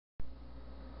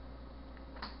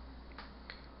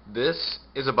This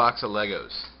is a box of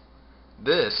Legos.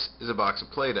 This is a box of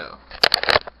Play-Doh.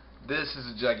 This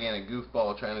is a gigantic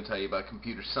goofball trying to tell you about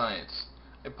computer science.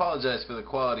 I apologize for the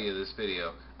quality of this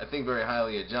video. I think very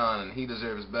highly of John, and he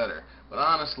deserves better. But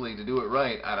honestly, to do it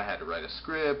right, I'd have had to write a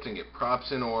script and get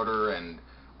props in order, and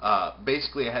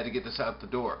basically I had to get this out the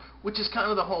door, which is kind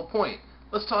of the whole point.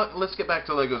 Let's get back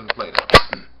to Legos and Play-Doh.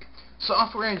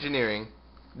 Software engineering,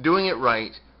 doing it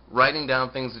right, writing down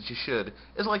things that you should,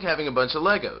 is like having a bunch of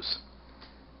Legos.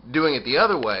 Doing it the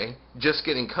other way, just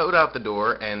getting code out the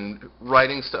door and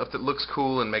writing stuff that looks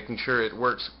cool and making sure it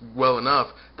works well enough,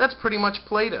 that's pretty much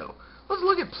Play-Doh. Let's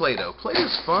look at Play-Doh.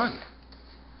 Play-Doh's fun.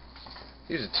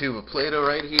 Here's a tube of Play-Doh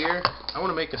right here. I want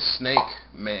to make a snake.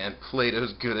 Man,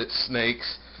 Play-Doh's good at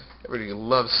snakes. Everybody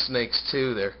loves snakes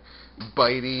too. They're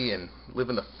bitey and live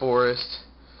in the forest.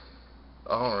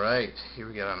 Alright, here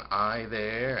we got an eye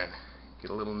there, and get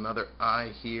a little another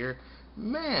eye here.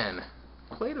 Man,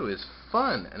 Play-Doh is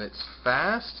fun, and it's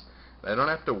fast. I don't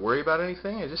have to worry about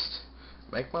anything. I just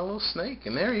make my little snake,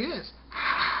 and there he is.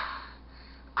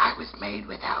 I was made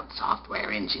without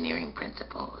software engineering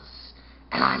principles,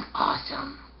 and I'm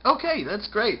awesome. Okay, that's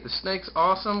great. The snake's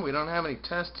awesome. We don't have any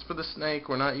tests for the snake.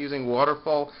 We're not using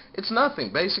waterfall. It's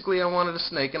nothing. Basically, I wanted a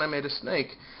snake, and I made a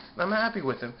snake, and I'm happy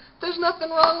with him. There's nothing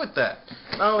wrong with that.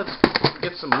 Now let's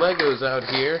get some Legos out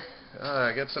here.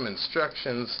 I got some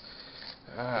instructions.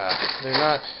 They're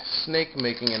not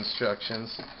snake-making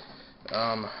instructions.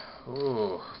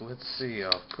 Let's see.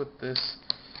 I'll put this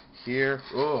here.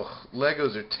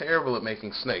 Legos are terrible at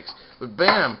making snakes. But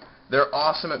bam, they're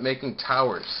awesome at making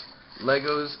towers.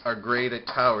 Legos are great at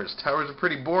towers. Towers are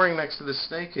pretty boring next to this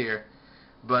snake here,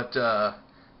 but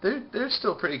they're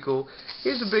still pretty cool.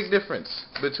 Here's a big difference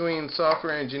between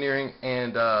software engineering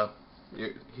and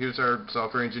here's our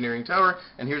software engineering tower,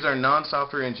 and here's our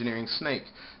non-software engineering snake.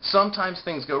 Sometimes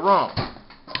things go wrong.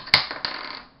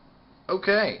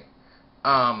 Okay,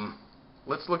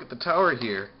 let's look at the tower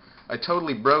here. I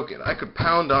totally broke it. I could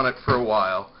pound on it for a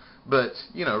while, but,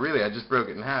 you know, really I just broke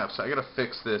it in half, so I gotta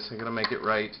fix this. I gotta make it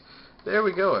right. There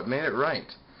we go, I've made it right.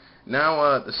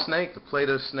 Now, the snake, the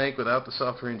Play-Doh snake without the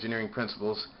software engineering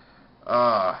principles,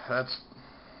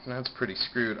 that's pretty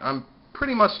screwed. I'm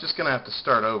pretty much just going to have to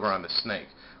start over on the snake.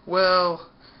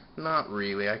 Well, not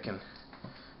really.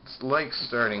 It's like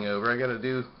starting over. I got to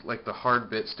do, like, the hard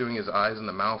bits, doing his eyes and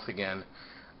the mouth again.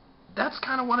 That's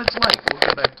kind of what it's like. We'll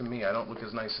go back to me. I don't look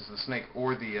as nice as the snake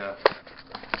or the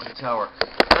tower.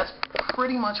 That's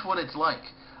pretty much what it's like.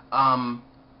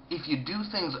 If you do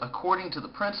things according to the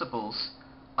principles,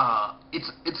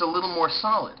 it's a little more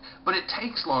solid, but it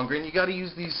takes longer, and you got to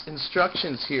use these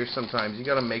instructions here sometimes. You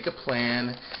got to make a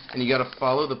plan, and you got to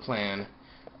follow the plan.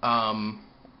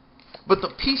 But the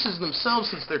pieces themselves,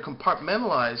 since they're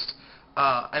compartmentalized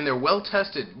and they're well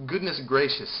tested, goodness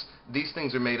gracious, these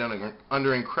things are made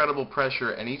under incredible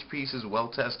pressure, and each piece is well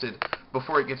tested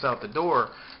before it gets out the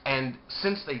door. And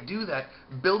since they do that,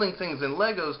 building things in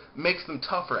Legos makes them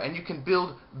tougher, and you can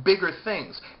build bigger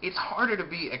things. It's harder to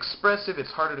be expressive, it's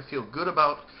harder to feel good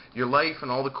about your life and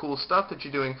all the cool stuff that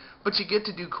you're doing, but you get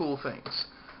to do cool things.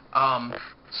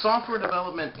 Software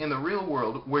development in the real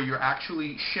world, where you're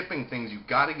actually shipping things, you've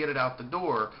got to get it out the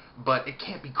door, but it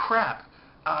can't be crap.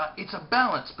 It's a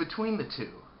balance between the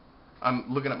two. I'm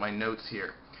looking at my notes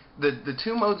here. The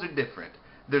two modes are different.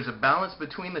 There's a balance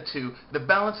between the two. The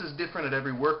balance is different at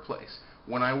every workplace.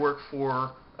 When I work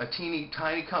for a teeny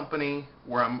tiny company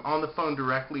where I'm on the phone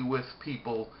directly with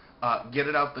people, get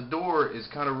it out the door is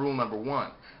kind of rule number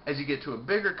one. As you get to a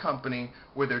bigger company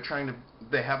where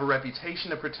they have a reputation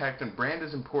to protect and brand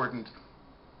is important,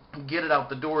 get it out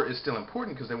the door is still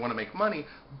important because they want to make money,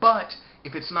 but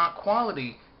if it's not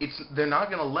quality, they're not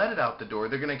going to let it out the door.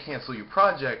 They're going to cancel your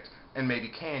project and maybe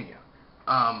can you.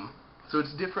 So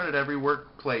it's different at every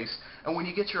workplace, and when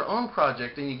you get your own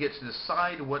project and you get to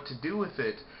decide what to do with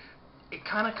it, it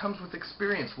kind of comes with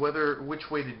experience, which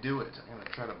way to do it. I'm going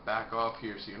to try to back off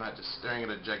here so you're not just staring at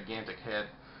a gigantic head.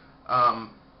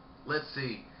 Let's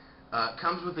see. It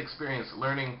comes with experience,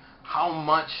 learning how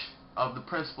much of the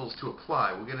principles to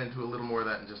apply. We'll get into a little more of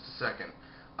that in just a second.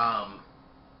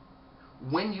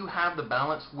 When you have the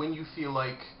balance, when you feel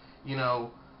like,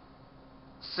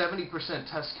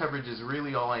 70% test coverage is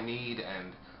really all I need,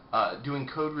 and doing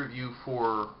code review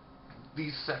for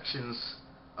these sections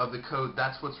of the code,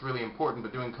 that's what's really important,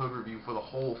 but doing code review for the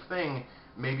whole thing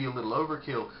may be a little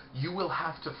overkill. You will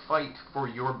have to fight for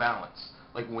your balance.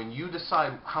 Like, when you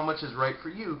decide how much is right for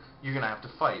you, you're going to have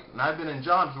to fight. And I've been in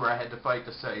jobs where I had to fight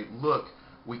to say, look,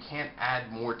 we can't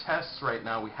add more tests right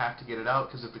now. We have to get it out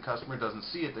because if the customer doesn't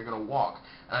see it, they're going to walk.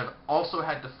 And I've also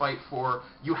had to fight for,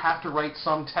 you have to write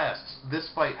some tests. This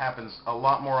fight happens a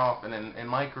lot more often in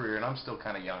my career, and I'm still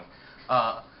kind of young.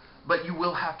 But you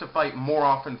will have to fight more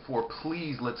often for,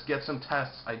 please, let's get some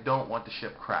tests. I don't want to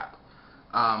ship crap.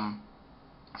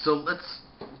 So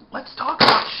let's talk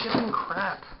about shipping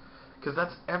crap, because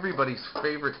that's everybody's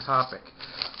favorite topic.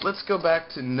 Let's go back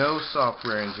to no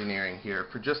software engineering here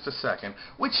for just a second,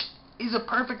 which is a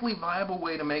perfectly viable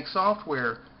way to make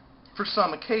software for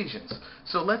some occasions.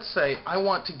 So let's say I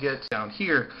want to get down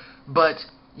here, but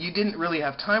you didn't really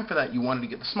have time for that. You wanted to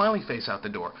get the smiley face out the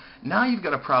door. Now you've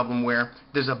got a problem where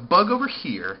there's a bug over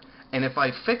here, and if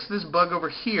I fix this bug over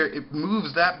here, it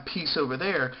moves that piece over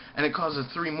there, and it causes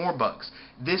 3 more bugs.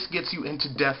 This gets you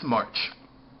into death march,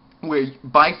 where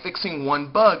by fixing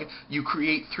one bug, you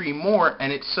create 3 more,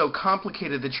 and it's so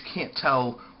complicated that you can't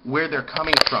tell where they're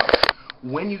coming from.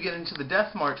 When you get into the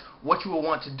death march, what you will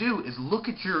want to do is look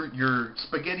at your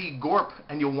spaghetti gorp,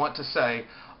 and you'll want to say,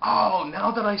 oh,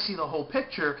 now that I see the whole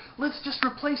picture, let's just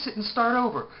replace it and start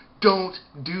over. Don't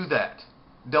do that.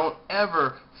 Don't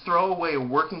ever throw away a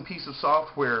working piece of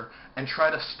software and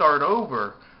try to start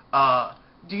over.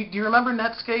 Do you remember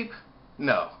Netscape?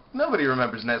 No. Nobody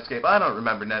remembers Netscape. I don't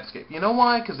remember Netscape. You know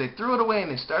why? Because they threw it away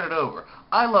and they started over.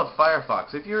 I love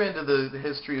Firefox. If you're into the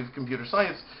history of computer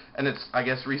science, and it's, I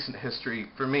guess, recent history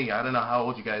for me, I don't know how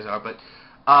old you guys are, but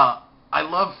I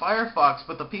love Firefox,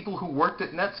 but the people who worked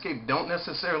at Netscape don't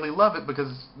necessarily love it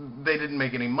because they didn't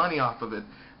make any money off of it.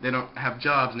 They don't have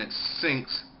jobs, and it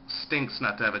stinks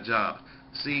not to have a job.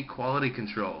 See, quality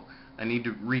control. I need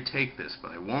to retake this,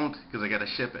 but I won't because I got to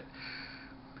ship it.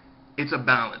 It's a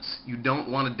balance. You don't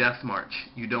want a death march.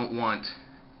 You don't want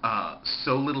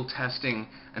so little testing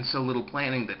and so little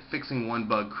planning that fixing one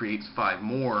bug creates 5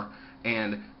 more,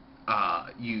 and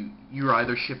you're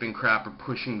either shipping crap or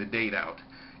pushing the date out.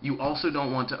 You also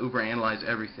don't want to overanalyze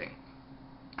everything.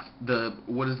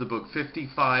 What is the book?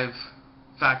 55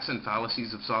 Facts and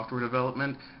Fallacies of Software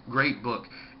Development. Great book.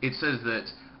 It says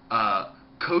that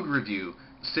code review,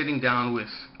 sitting down with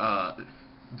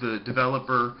the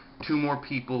developer, 2 more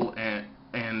people,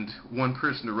 and 1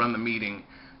 person to run the meeting,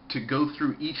 to go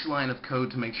through each line of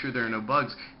code to make sure there are no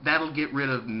bugs, that'll get rid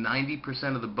of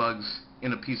 90% of the bugs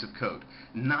in a piece of code.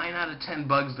 9 out of 10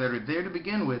 bugs that are there to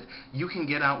begin with, you can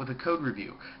get out with a code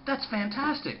review. That's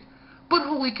fantastic. But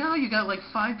holy cow, you got like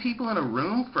 5 people in a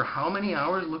room for how many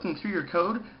hours looking through your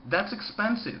code? That's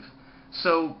expensive.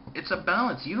 So it's a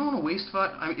balance. You don't want to waste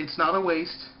it's not a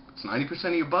waste. It's 90%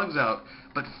 of your bugs out.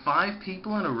 But 5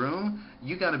 people in a room,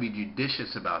 you got to be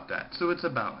judicious about that. So it's a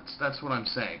balance. That's what I'm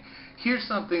saying. Here's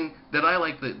something that I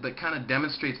like that kind of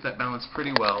demonstrates that balance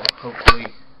pretty well. Hopefully,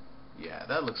 yeah,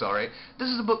 that looks all right. This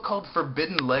is a book called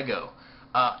Forbidden Lego.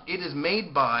 It is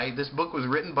made by, this book was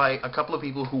written by a couple of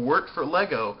people who worked for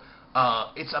Lego.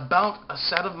 It's about a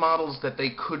set of models that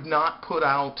they could not put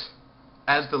out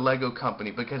as the Lego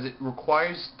company because it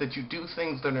requires that you do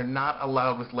things that are not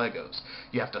allowed with Legos.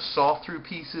 You have to saw through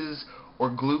pieces or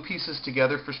glue pieces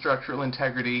together for structural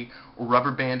integrity or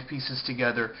rubber band pieces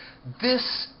together.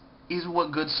 This is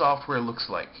what good software looks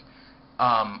like.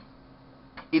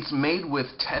 It's made with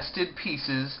tested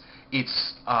pieces.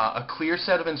 It's a clear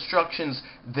set of instructions.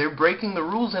 They're breaking the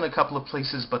rules in a couple of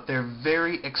places, but they're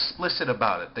very explicit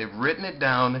about it. They've written it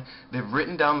down. They've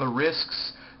written down the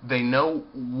risks. They know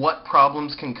what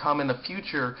problems can come in the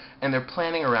future, and they're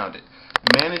planning around it.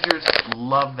 Managers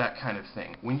love that kind of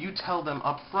thing. When you tell them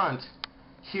up front,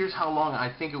 here's how long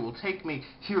I think it will take me,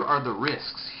 here are the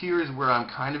risks, here's where I'm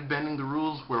kind of bending the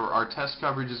rules, where our test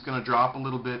coverage is going to drop a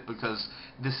little bit because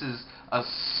this is a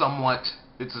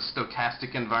it's a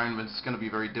stochastic environment. It's going to be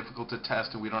very difficult to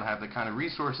test, and we don't have the kind of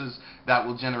resources that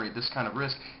will generate this kind of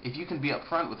risk. If you can be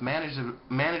upfront with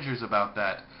managers about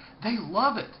that, they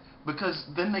love it because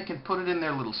then they can put it in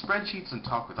their little spreadsheets and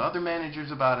talk with other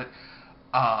managers about it.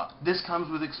 This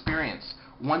comes with experience.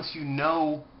 Once you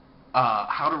know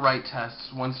how to write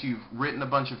tests, once you've written a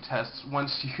bunch of tests,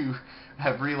 once you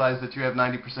have realized that you have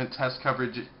 90% test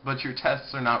coverage, but your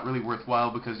tests are not really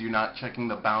worthwhile because you're not checking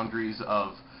the boundaries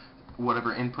of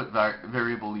whatever input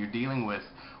variable you're dealing with,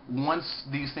 once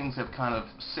these things have kind of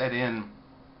set in,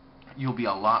 you'll be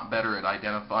a lot better at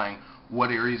identifying what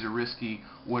areas are risky,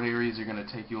 what areas are going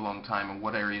to take you a long time, and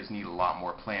what areas need a lot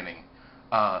more planning.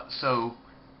 So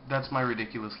that's my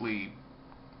ridiculously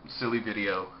silly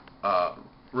video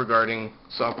regarding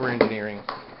software engineering.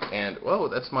 And, whoa,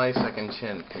 that's my second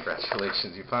chin.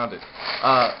 Congratulations, you found it.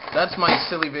 That's my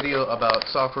silly video about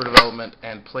software development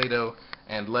and Play-Doh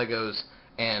and Legos.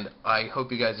 And I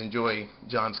hope you guys enjoy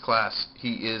John's class.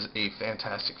 He is a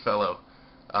fantastic fellow.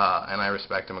 and I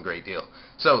respect him a great deal.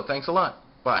 So, thanks a lot.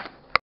 Bye.